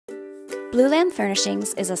Blue Lamb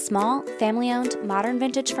Furnishings is a small, family-owned, modern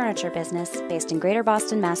vintage furniture business based in Greater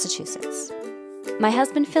Boston, Massachusetts. My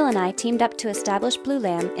husband Phil and I teamed up to establish Blue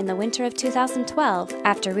Lamb in the winter of 2012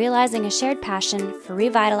 after realizing a shared passion for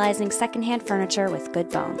revitalizing secondhand furniture with good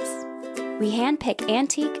bones. We handpick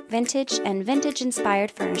antique, vintage, and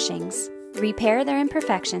vintage-inspired furnishings, repair their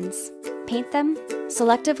imperfections, paint them,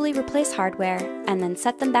 selectively replace hardware, and then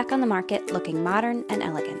set them back on the market looking modern and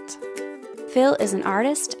elegant. Phil is an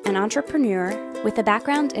artist and entrepreneur with a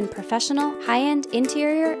background in professional, high-end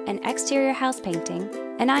interior and exterior house painting,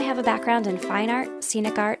 and I have a background in fine art,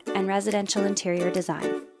 scenic art, and residential interior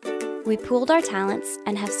design. We pooled our talents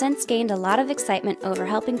and have since gained a lot of excitement over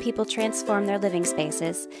helping people transform their living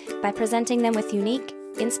spaces by presenting them with unique,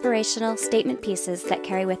 inspirational statement pieces that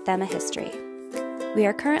carry with them a history. We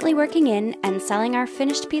are currently working in and selling our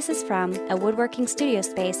finished pieces from a woodworking studio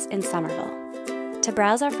space in Somerville. To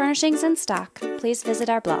browse our furnishings and stock, please visit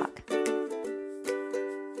our blog.